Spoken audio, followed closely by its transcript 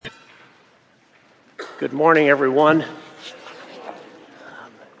Good morning, everyone.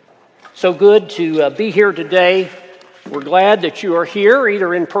 So good to be here today. We're glad that you are here,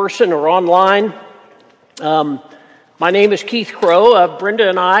 either in person or online. My name is Keith Crow. Brenda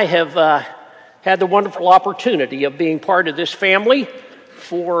and I have had the wonderful opportunity of being part of this family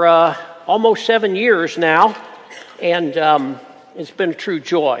for almost 7 years now, and it's been a true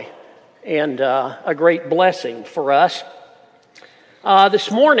joy and a great blessing for us.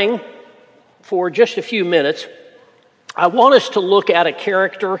 This morning, for just a few minutes, I want us to look at a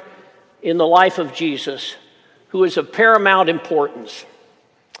character in the life of Jesus who is of paramount importance.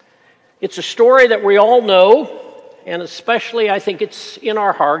 It's a story that we all know, and especially I think it's in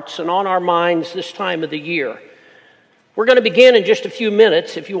our hearts and on our minds this time of the year. We're going to begin in just a few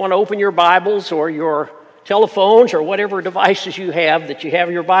minutes. If you want to open your Bibles or your telephones or whatever devices you have that you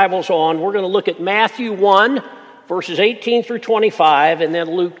have your Bibles on, we're going to look at Matthew 1, verses 18 through 25, and then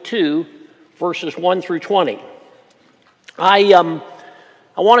Luke 2, verses 1 through 20. I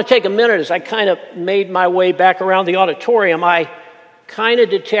want to take a minute as I kind of made my way back around the auditorium. I kind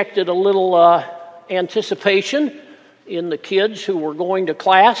of detected a little anticipation in the kids who were going to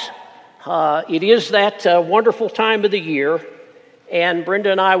class. It is that wonderful time of the year, and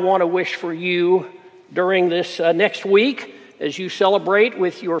Brenda and I want to wish for you during this next week as you celebrate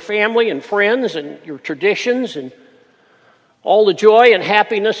with your family and friends and your traditions and all the joy and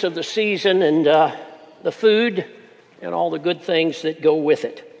happiness of the season and the food and all the good things that go with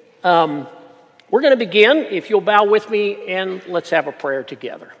it. We're going to begin, if you'll bow with me, and let's have a prayer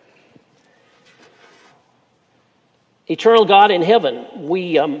together. Eternal God in heaven,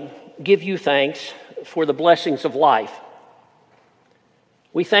 we give you thanks for the blessings of life.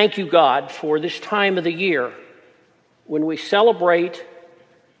 We thank you, God, for this time of the year when we celebrate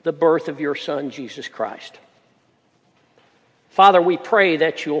the birth of your Son, Jesus Christ. Father, we pray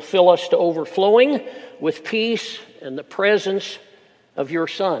that you'll fill us to overflowing with peace and the presence of your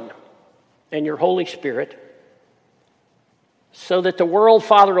Son and your Holy Spirit, so that the world,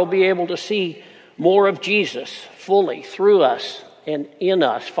 Father, will be able to see more of Jesus fully through us and in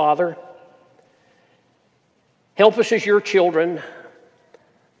us, Father. Help us as your children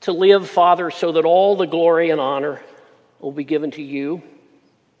to live, Father, so that all the glory and honor will be given to you.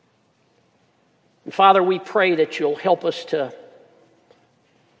 And Father, we pray that you'll help us to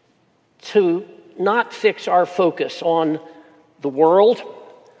not fix our focus on the world.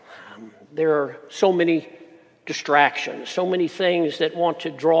 There are so many distractions, so many things that want to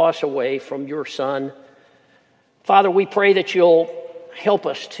draw us away from your Son. Father, we pray that you'll help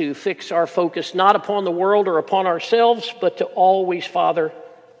us to fix our focus not upon the world or upon ourselves, but to always, Father,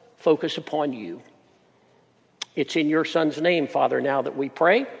 focus upon you. It's in your Son's name, Father, now that we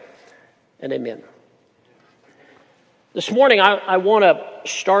pray, and amen. This morning, I want to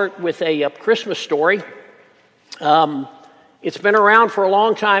start with a Christmas story. It's been around for a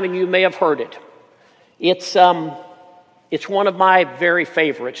long time, and you may have heard it. It's one of my very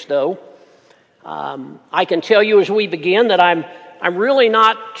favorites, though. I can tell you as we begin that I'm really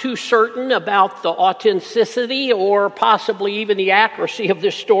not too certain about the authenticity or possibly even the accuracy of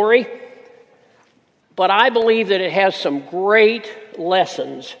this story, but I believe that it has some great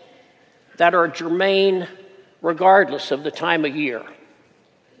lessons that are germane regardless of the time of year.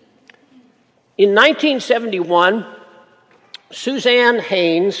 In 1971, Suzanne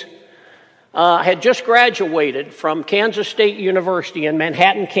Haynes had just graduated from Kansas State University in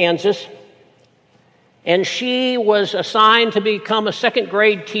Manhattan, Kansas, and she was assigned to become a second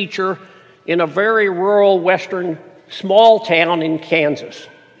grade teacher in a very rural western small town in Kansas.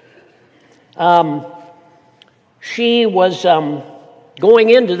 She was going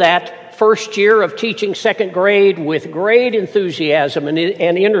into that first year of teaching second grade with great enthusiasm and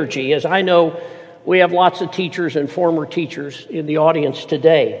energy, as I know we have lots of teachers and former teachers in the audience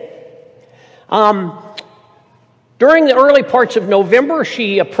today. During the early parts of November,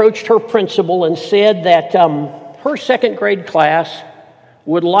 she approached her principal and said that her second grade class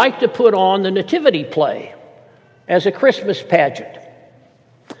would like to put on the nativity play as a Christmas pageant.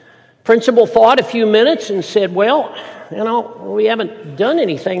 Principal thought a few minutes and said, well, we haven't done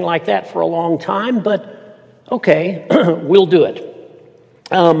anything like that for a long time, but okay, we'll do it.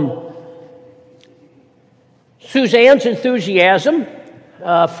 Suzanne's enthusiasm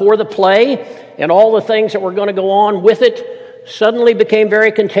for the play and all the things that were going to go on with it suddenly became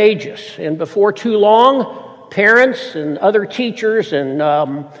very contagious. And before too long, parents and other teachers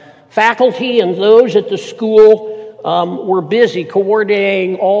and faculty and those at the school were busy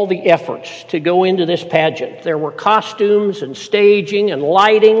coordinating all the efforts to go into this pageant. There were costumes and staging and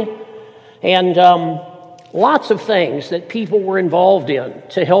lighting and lots of things that people were involved in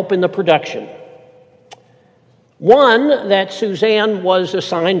to help in the production. One that Suzanne was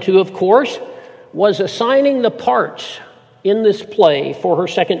assigned to, of course, was assigning the parts in this play for her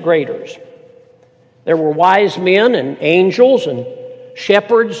second graders. There were wise men and angels and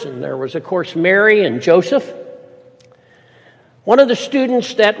shepherds, and there was, of course, Mary and Joseph. One of the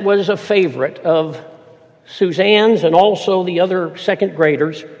students that was a favorite of Suzanne's and also the other second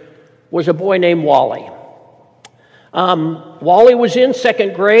graders was a boy named Wally. Wally was in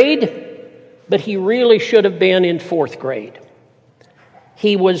second grade, but he really should have been in fourth grade.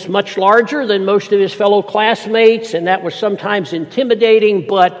 He was much larger than most of his fellow classmates, and that was sometimes intimidating,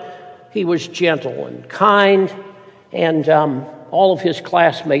 but he was gentle and kind, and all of his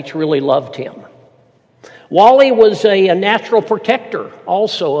classmates really loved him. Wally was a natural protector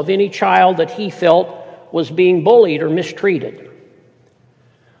also of any child that he felt was being bullied or mistreated.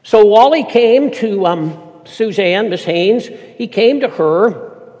 So Wally came to Suzanne, Miss Haynes. He came to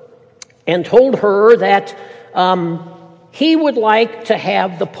her and told her that he would like to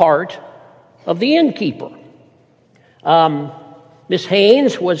have the part of the innkeeper. Miss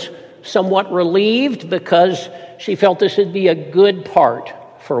Haynes was somewhat relieved because she felt this would be a good part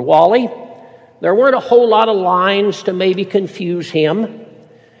for Wally. There weren't a whole lot of lines to maybe confuse him,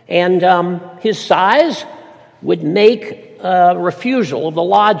 and his size would make refusal of the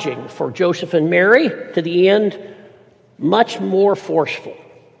lodging for Joseph and Mary to the end much more forceful.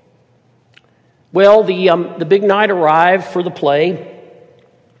 Well, the big night arrived for the play,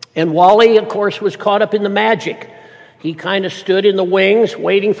 and Wally, of course, was caught up in the magic. He kind of stood in the wings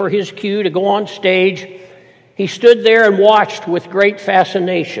waiting for his cue to go on stage. He stood there and watched with great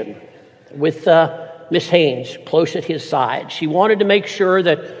fascination with Miss Haynes close at his side. She wanted to make sure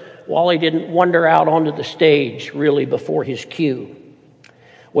that Wally didn't wander out onto the stage really before his cue.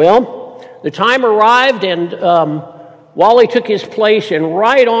 Well, the time arrived, and Wally took his place, and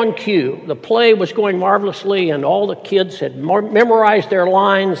right on cue, the play was going marvelously, and all the kids had memorized their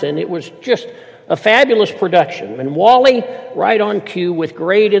lines, and it was just a fabulous production. And Wally, right on cue, with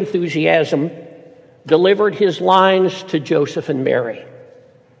great enthusiasm, delivered his lines to Joseph and Mary.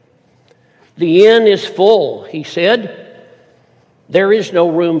 "The inn is full," he said. "There is no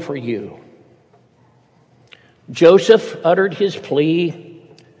room for you." Joseph uttered his plea,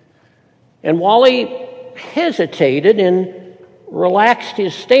 and Wally hesitated and relaxed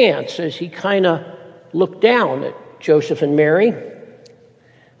his stance as he kind of looked down at Joseph and Mary.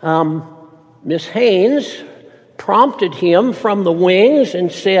 Miss Haynes prompted him from the wings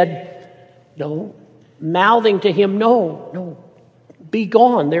and said, "No," mouthing to him, no, "be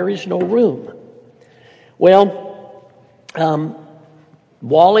gone, there is no room." Well,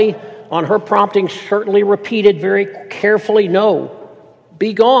 Wally, on her prompting, certainly repeated very carefully, "No,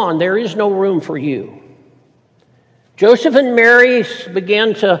 be gone, there is no room for you." Joseph and Mary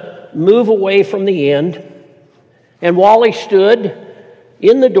began to move away from the inn, and Wally stood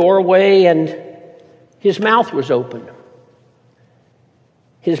in the doorway, and his mouth was open.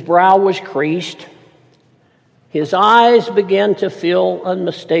 His brow was creased. His eyes began to fill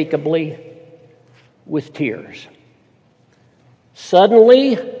unmistakably with tears.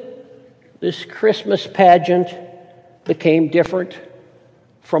 Suddenly, this Christmas pageant became different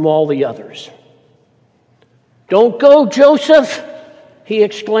from all the others. "Don't go, Joseph," he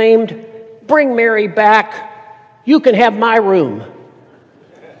exclaimed. "Bring Mary back. You can have my room."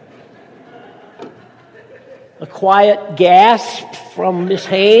 A quiet gasp from Miss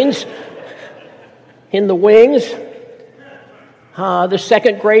Haynes in the wings. The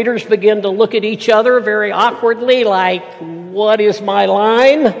second graders began to look at each other very awkwardly, like, "What is my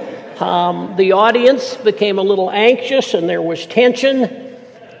line?" The audience became a little anxious, and there was tension.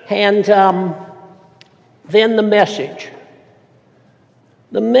 And then the message.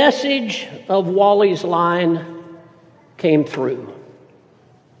 The message of Wally's line came through.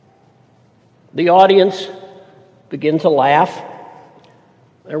 The audience began to laugh.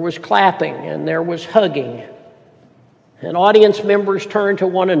 There was clapping and there was hugging. And audience members turned to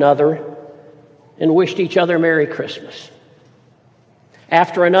one another and wished each other Merry Christmas.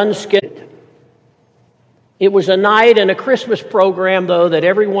 After an unscheduled, it was a night and a Christmas program, though, that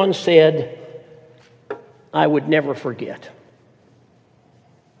everyone said, "I would never forget."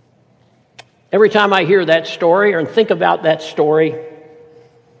 Every time I hear that story or think about that story,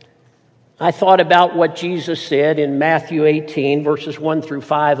 I thought about what Jesus said in Matthew 18, verses 1 through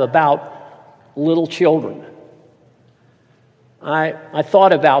 5, about little children. I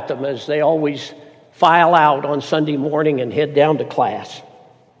thought about them as they always file out on Sunday morning and head down to class.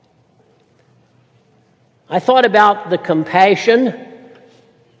 I thought about the compassion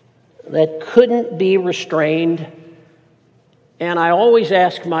that couldn't be restrained, and I always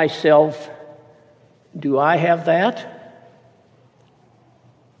ask myself, Do I have that?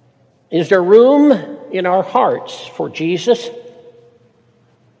 Is there room in our hearts for Jesus?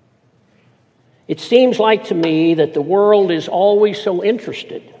 It seems like to me that the world is always so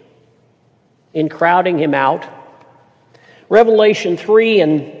interested in crowding him out. Revelation 3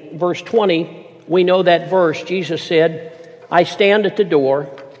 and verse 20, we know that verse. Jesus said, I stand at the door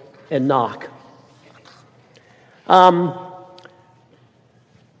and knock. We're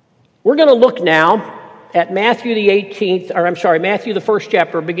going to look now at Matthew the first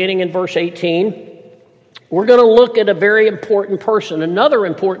chapter, beginning in verse 18. We're going to look at a very important person, another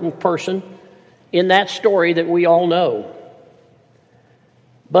important person in that story that we all know.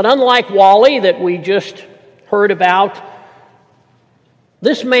 But unlike Wally that we just heard about,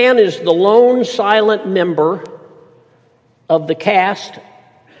 this man is the lone silent member of the cast,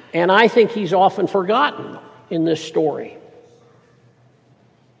 and I think he's often forgotten in this story.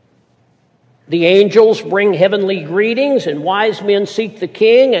 The angels bring heavenly greetings, and wise men seek the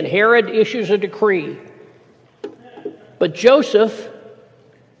king, and Herod issues a decree. But Joseph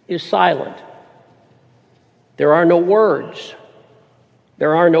is silent. There are no words.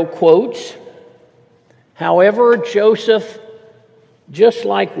 There are no quotes. However, Joseph, just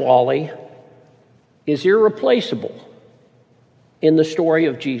like Wally, is irreplaceable in the story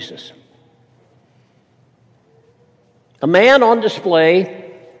of Jesus. A man on display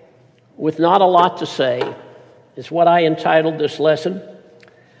with not a lot to say is what I entitled this lesson.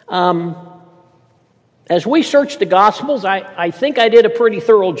 As we search the Gospels, I think I did a pretty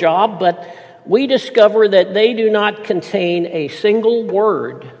thorough job, but we discover that they do not contain a single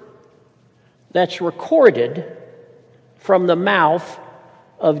word that's recorded from the mouth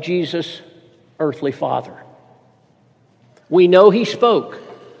of Jesus' earthly father. We know he spoke.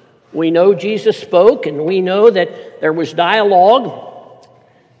 We know Jesus spoke, and we know that there was dialogue.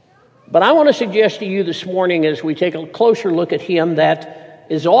 But I want to suggest to you this morning, as we take a closer look at him, that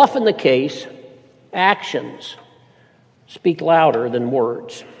is often the case, actions speak louder than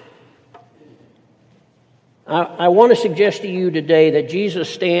words. I want to suggest to you today that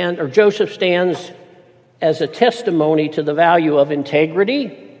Joseph stands as a testimony to the value of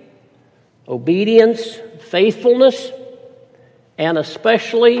integrity, obedience, faithfulness, and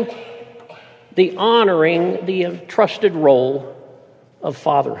especially the honoring the entrusted role of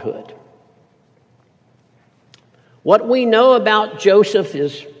fatherhood. What we know about Joseph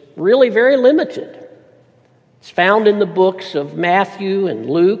is really very limited. It's found in the books of Matthew and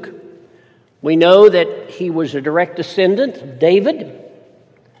Luke. We know that he was a direct descendant of David.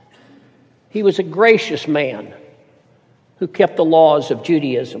 He was a gracious man who kept the laws of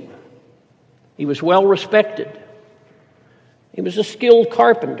Judaism. He was well respected. He was a skilled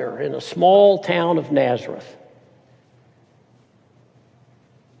carpenter in a small town of Nazareth.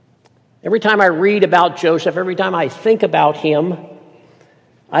 Every time I read about Joseph, every time I think about him,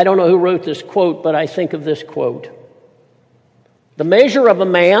 I don't know who wrote this quote, but I think of this quote. The measure of a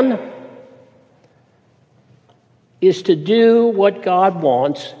man is to do what God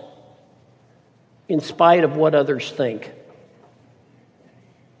wants in spite of what others think.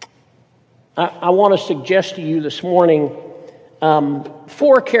 I want to suggest to you this morning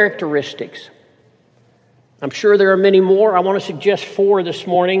 4 characteristics. I'm sure there are many more. I want to suggest 4 this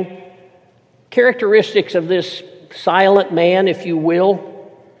morning. Characteristics of this silent man, if you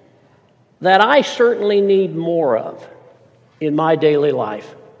will, that I certainly need more of in my daily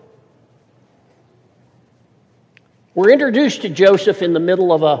life. We're introduced to Joseph in the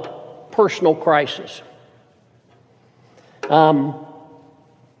middle of a personal crisis.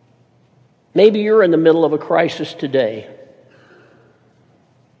 Maybe you're in the middle of a crisis today.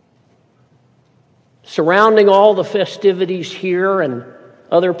 Surrounding all the festivities here and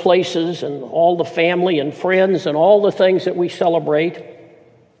other places and all the family and friends and all the things that we celebrate,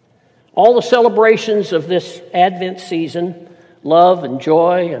 all the celebrations of this Advent season, love and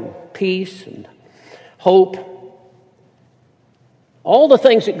joy and peace and hope, all the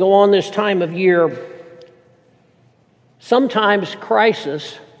things that go on this time of year, sometimes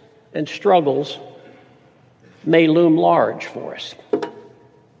crisis and struggles may loom large for us.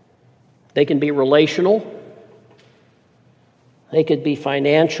 They can be relational, they could be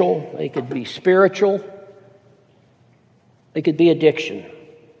financial, they could be spiritual, they could be addiction.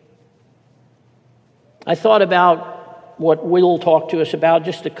 I thought about what Will talked to us about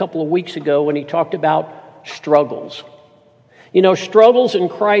just a couple of weeks ago when he talked about struggles. You know, struggles and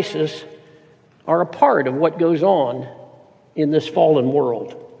crisis are a part of what goes on in this fallen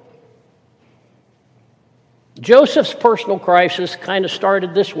world. Joseph's personal crisis kind of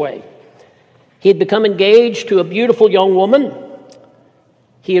started this way. He had become engaged to a beautiful young woman.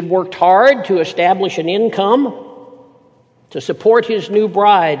 He had worked hard to establish an income to support his new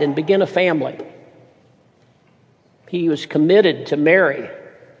bride and begin a family. He was committed to Mary.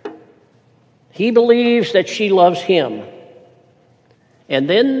 He believes that she loves him. And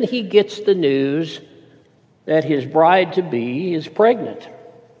then he gets the news that his bride-to-be is pregnant.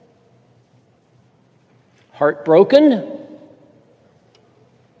 Heartbroken,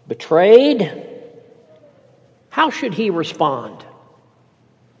 betrayed. How should he respond?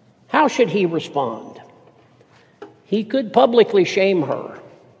 How should he respond? He could publicly shame her.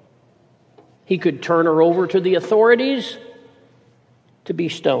 He could turn her over to the authorities to be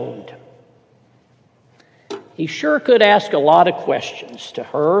stoned. He sure could ask a lot of questions to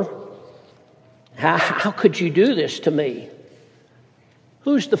her. How could you do this to me?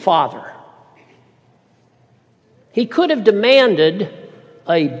 Who's the father? He could have demanded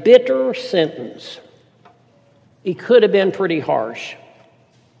a bitter sentence. He could have been pretty harsh.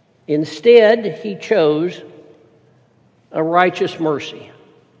 Instead, he chose a righteous mercy.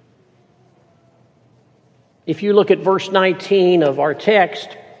 If you look at verse 19 of our text,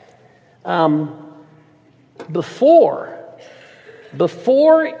 before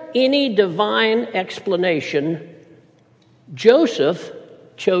any divine explanation, Joseph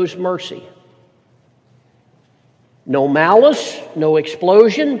chose mercy. No malice, no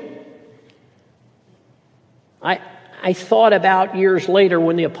explosion. I thought about years later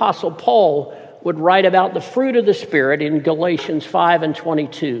when the Apostle Paul would write about the fruit of the Spirit in Galatians 5 and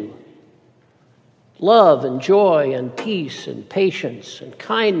 22. Love and joy and peace and patience and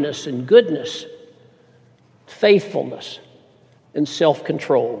kindness and goodness, faithfulness and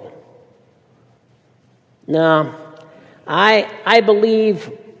self-control. Now, I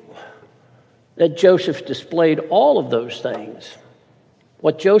believe that Joseph displayed all of those things.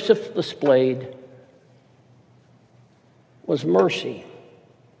 What Joseph displayed was mercy.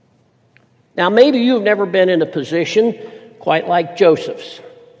 Now, maybe you've never been in a position quite like Joseph's,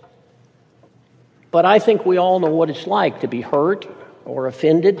 but I think we all know what it's like to be hurt or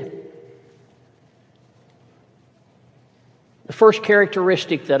offended. The first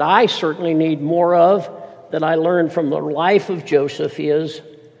characteristic that I certainly need more of, that I learned from the life of Joseph, is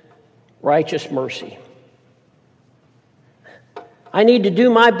righteous mercy. I need to do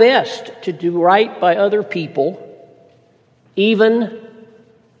my best to do right by other people, even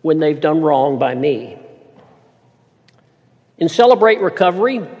when they've done wrong by me. In Celebrate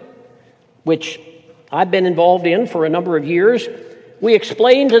Recovery, which I've been involved in for a number of years, we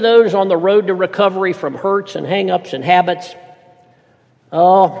explain to those on the road to recovery from hurts and hang-ups and habits,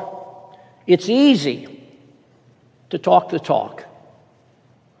 it's easy to talk the talk,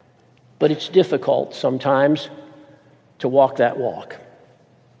 but it's difficult sometimes to walk that walk.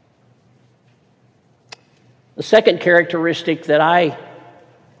 The second characteristic that I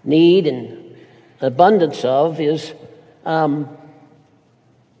need an abundance of is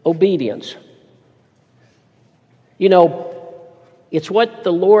obedience. You know, it's what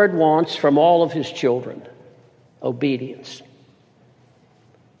the Lord wants from all of his children, obedience.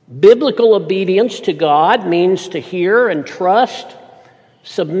 Biblical obedience to God means to hear and trust,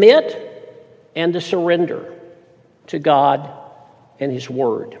 submit, and to surrender to God and his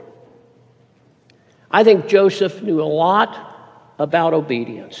word. I think Joseph knew a lot about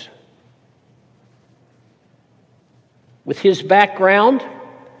obedience. With his background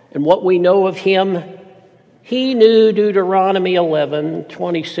and what we know of him, he knew Deuteronomy 11,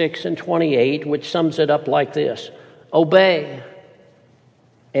 26 and 28, which sums it up like this: obey,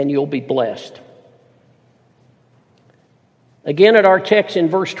 and you'll be blessed. Again, at our text in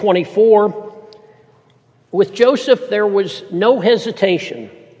verse 24, with Joseph there was no hesitation.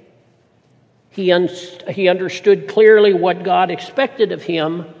 He understood clearly what God expected of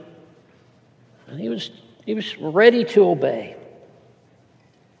him, and he was ready to obey.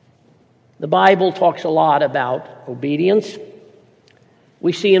 The Bible talks a lot about obedience.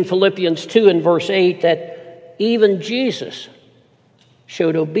 We see in Philippians 2 and verse 8 that even Jesus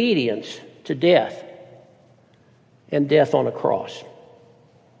showed obedience to death, and death on a cross.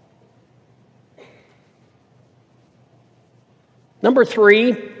 Number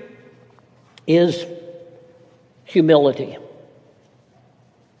 3 is humility.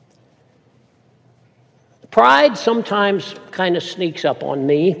 Pride sometimes kind of sneaks up on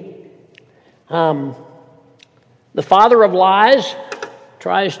me. The father of lies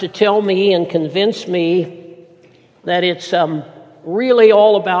tries to tell me and convince me that it's really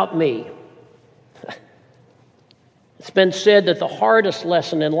all about me. It's been said that the hardest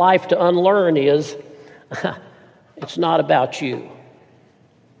lesson in life to unlearn is it's not about you.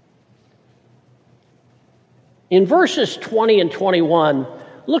 In verses 20 and 21,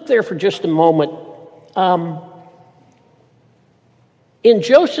 look there for just a moment. In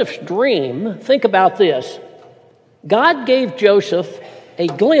Joseph's dream, think about this. God gave Joseph a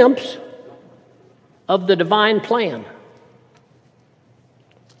glimpse of the divine plan.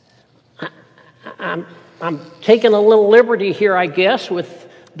 I'm taking a little liberty here, I guess, with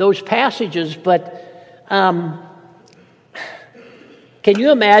those passages, but can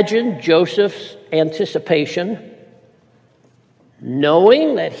you imagine Joseph's anticipation,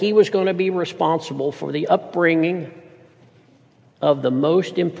 knowing that he was going to be responsible for the upbringing of the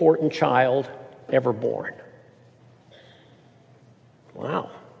most important child ever born? Wow.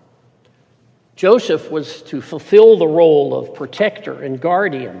 Joseph was to fulfill the role of protector and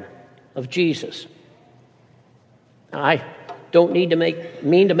guardian of Jesus. I don't mean to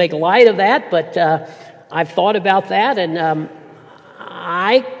make light of that, but I've thought about that, and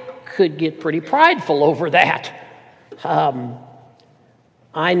I could get pretty prideful over that.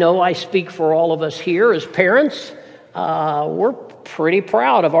 I know I speak for all of us here as parents. We're pretty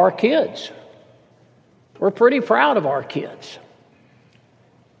proud of our kids. We're pretty proud of our kids.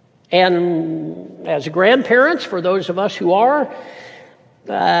 And as grandparents, for those of us who are,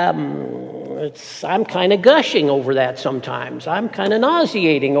 I'm kind of gushing over that sometimes. I'm kind of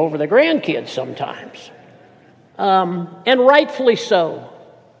nauseating over the grandkids sometimes. And rightfully so.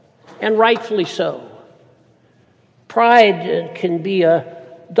 And rightfully so. Pride can be a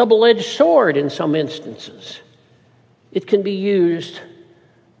double-edged sword in some instances. It can be used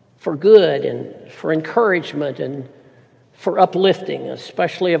for good and for encouragement and for uplifting,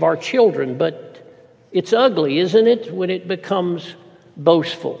 especially of our children. But it's ugly, isn't it, when it becomes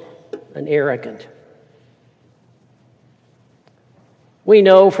boastful and arrogant. We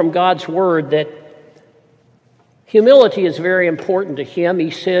know from God's word that humility is very important to him.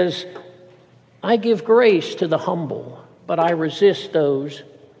 He says, I give grace to the humble, but I resist those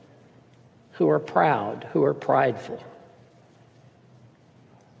who are proud, who are prideful.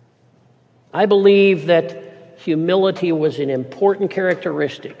 I believe that humility was an important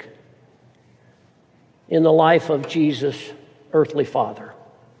characteristic in the life of Jesus' earthly father.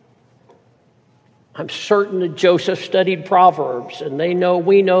 I'm certain that Joseph studied Proverbs, and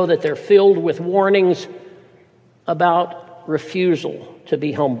we know that they're filled with warnings about refusal to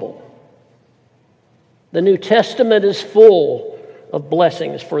be humble. The New Testament is full of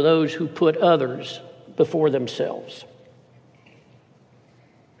blessings for those who put others before themselves.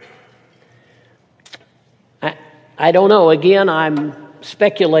 I don't know, again, I'm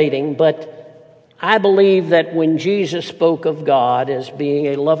speculating, but I believe that when Jesus spoke of God as being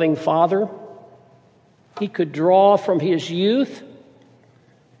a loving Father, he could draw from his youth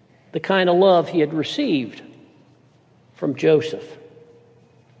the kind of love he had received from Joseph.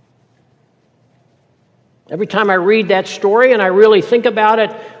 Every time I read that story and I really think about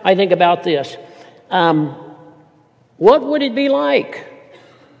it, I think about this. What would it be like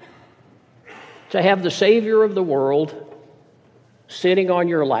to have the Savior of the world sitting on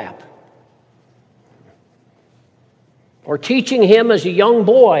your lap? Or teaching him as a young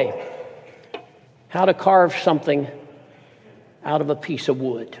boy how to carve something out of a piece of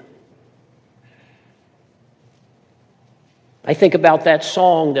wood. I think about that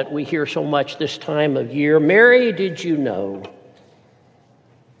song that we hear so much this time of year, Mary, Did You Know?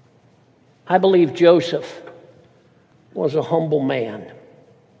 I believe Joseph was a humble man.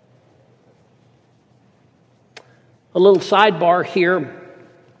 A little sidebar here.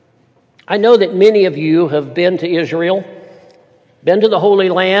 I know that many of you have been to Israel, been to the Holy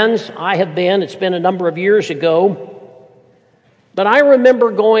Lands. I have been. It's been a number of years ago. But I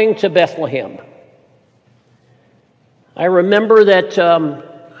remember going to Bethlehem. I remember that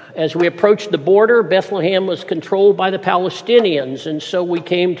as we approached the border, Bethlehem was controlled by the Palestinians, and so we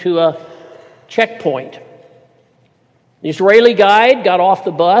came to a checkpoint. The Israeli guide got off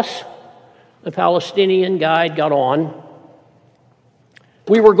the bus. The Palestinian guide got on.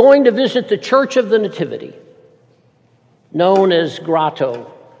 We were going to visit the Church of the Nativity, known as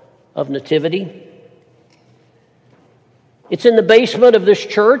Grotto of Nativity. It's in the basement of this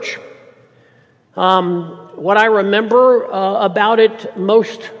church. What I remember about it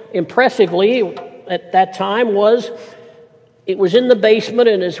most impressively at that time was it was in the basement,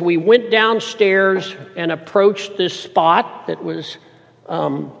 and as we went downstairs and approached this spot that was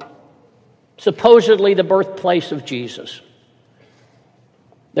supposedly the birthplace of Jesus,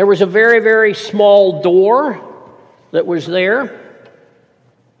 there was a very, very small door that was there.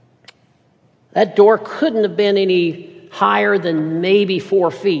 That door couldn't have been any higher than maybe 4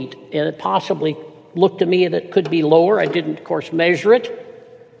 feet, and it possibly looked to me that it could be lower. I didn't, of course, measure it.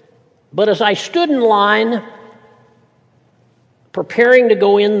 But as I stood in line, preparing to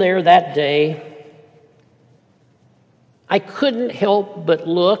go in there that day, I couldn't help but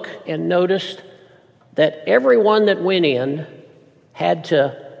look and notice that everyone that went in had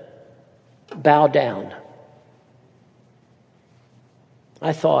to bow down.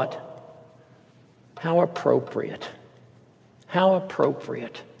 I thought, how appropriate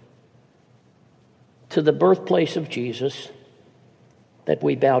to the birthplace of Jesus that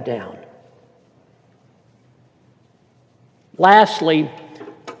we bow down. Lastly,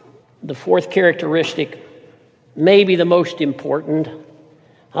 the fourth characteristic, maybe the most important.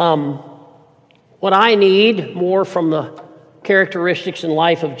 What I need more from the characteristics and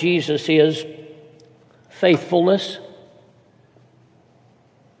life of Jesus is faithfulness.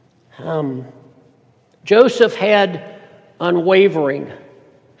 Joseph had unwavering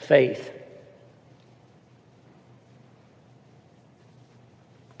faith.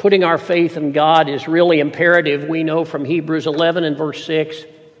 Putting our faith in God is really imperative. We know from Hebrews 11 and verse 6,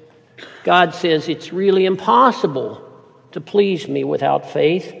 God says it's really impossible to please me without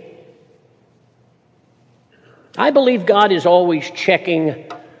faith. I believe God is always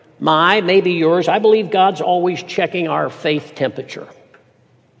checking maybe yours, I believe God's always checking our faith temperature.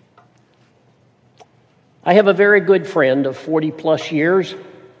 I have a very good friend of 40 plus years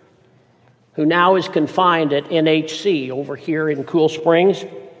who now is confined at NHC over here in Cool Springs.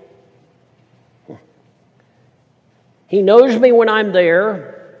 He knows me when I'm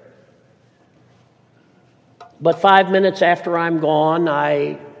there, but 5 minutes after I'm gone,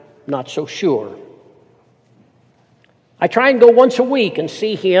 I'm not so sure. I try and go once a week and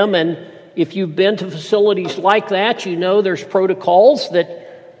see him, and if you've been to facilities like that, you know there's protocols that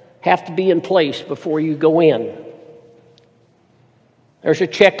have to be in place before you go in. There's a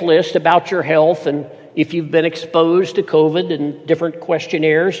checklist about your health and if you've been exposed to COVID and different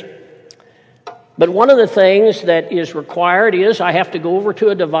questionnaires. But one of the things that is required is I have to go over to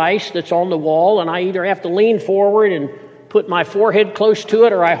a device that's on the wall, and I either have to lean forward and put my forehead close to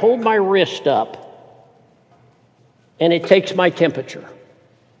it, or I hold my wrist up, and it takes my temperature.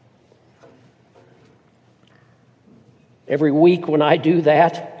 Every week when I do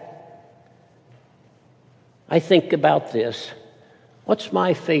that, I think about this. What's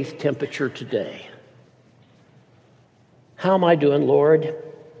my faith temperature today? How am I doing, Lord?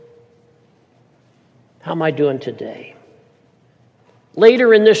 How am I doing today?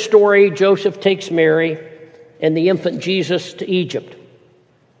 Later in this story, Joseph takes Mary and the infant Jesus to Egypt.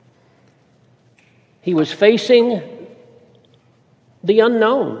 He was facing the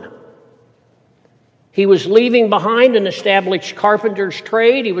unknown. He was leaving behind an established carpenter's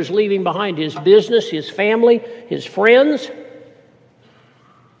trade. He was leaving behind his business, his family, his friends.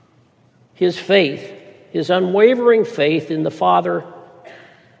 His faith, his unwavering faith in the Father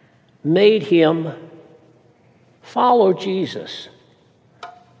made him follow Jesus,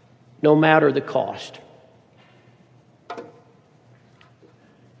 no matter the cost.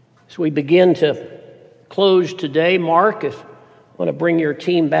 As we begin to close today, Mark, if you want to bring your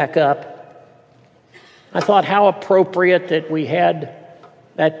team back up, I thought how appropriate that we had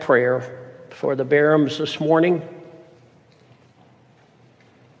that prayer for the Barhams this morning.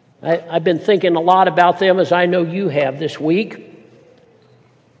 I've been thinking a lot about them, as I know you have this week.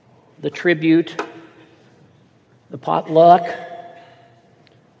 The tribute, the potluck,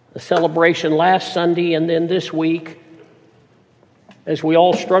 the celebration last Sunday, and then this week, as we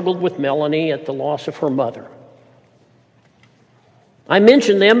all struggled with Melanie at the loss of her mother. I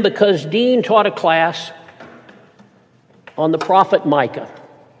mention them because Dean taught a class on the prophet Micah.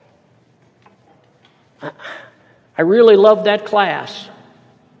 I really loved that class.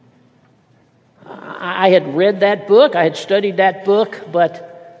 I had read that book, I had studied that book,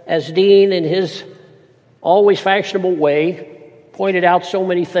 but as Dean, in his always fashionable way, pointed out so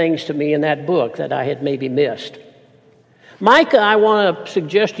many things to me in that book that I had maybe missed. Micah, I want to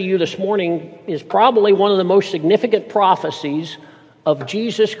suggest to you this morning, is probably one of the most significant prophecies of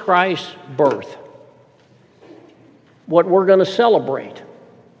Jesus Christ's birth. What we're going to celebrate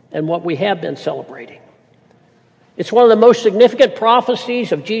and what we have been celebrating. It's one of the most significant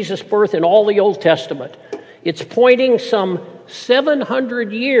prophecies of Jesus' birth in all the Old Testament. It's pointing some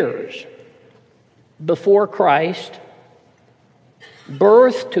 700 years before Christ,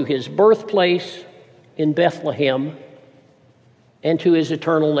 birth to his birthplace in Bethlehem and to his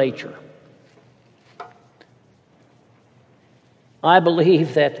eternal nature. I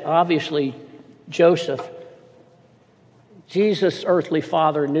believe that obviously Joseph, Jesus' earthly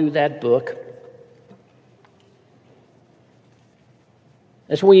father, knew that book.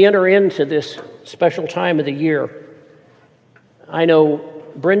 As we enter into this special time of the year, I know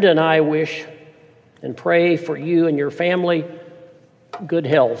Brenda and I wish and pray for you and your family good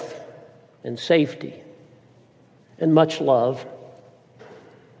health and safety and much love.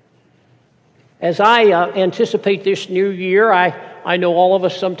 As I anticipate this new year, I know all of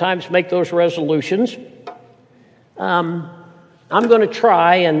us sometimes make those resolutions. I'm going to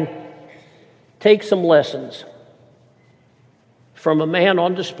try and take some lessons from a man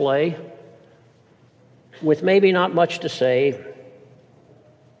on display with maybe not much to say,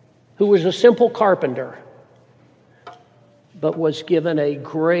 who was a simple carpenter, but was given a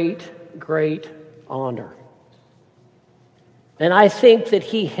great, great honor. And I think that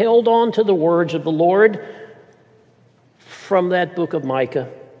he held on to the words of the Lord from that book of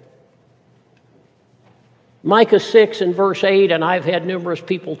Micah. Micah 6 and verse 8, and I've had numerous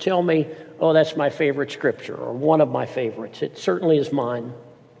people tell me, oh, that's my favorite scripture, or one of my favorites. It certainly is mine.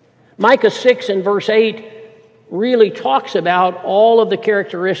 Micah 6 and verse 8 really talks about all of the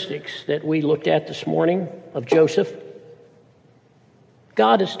characteristics that we looked at this morning of Joseph.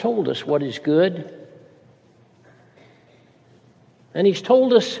 God has told us what is good, and he's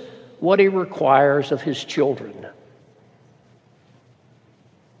told us what he requires of his children.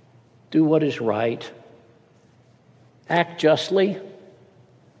 Do what is right, act justly,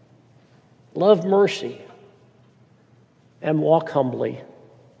 love mercy, and walk humbly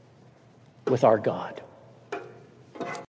with our God.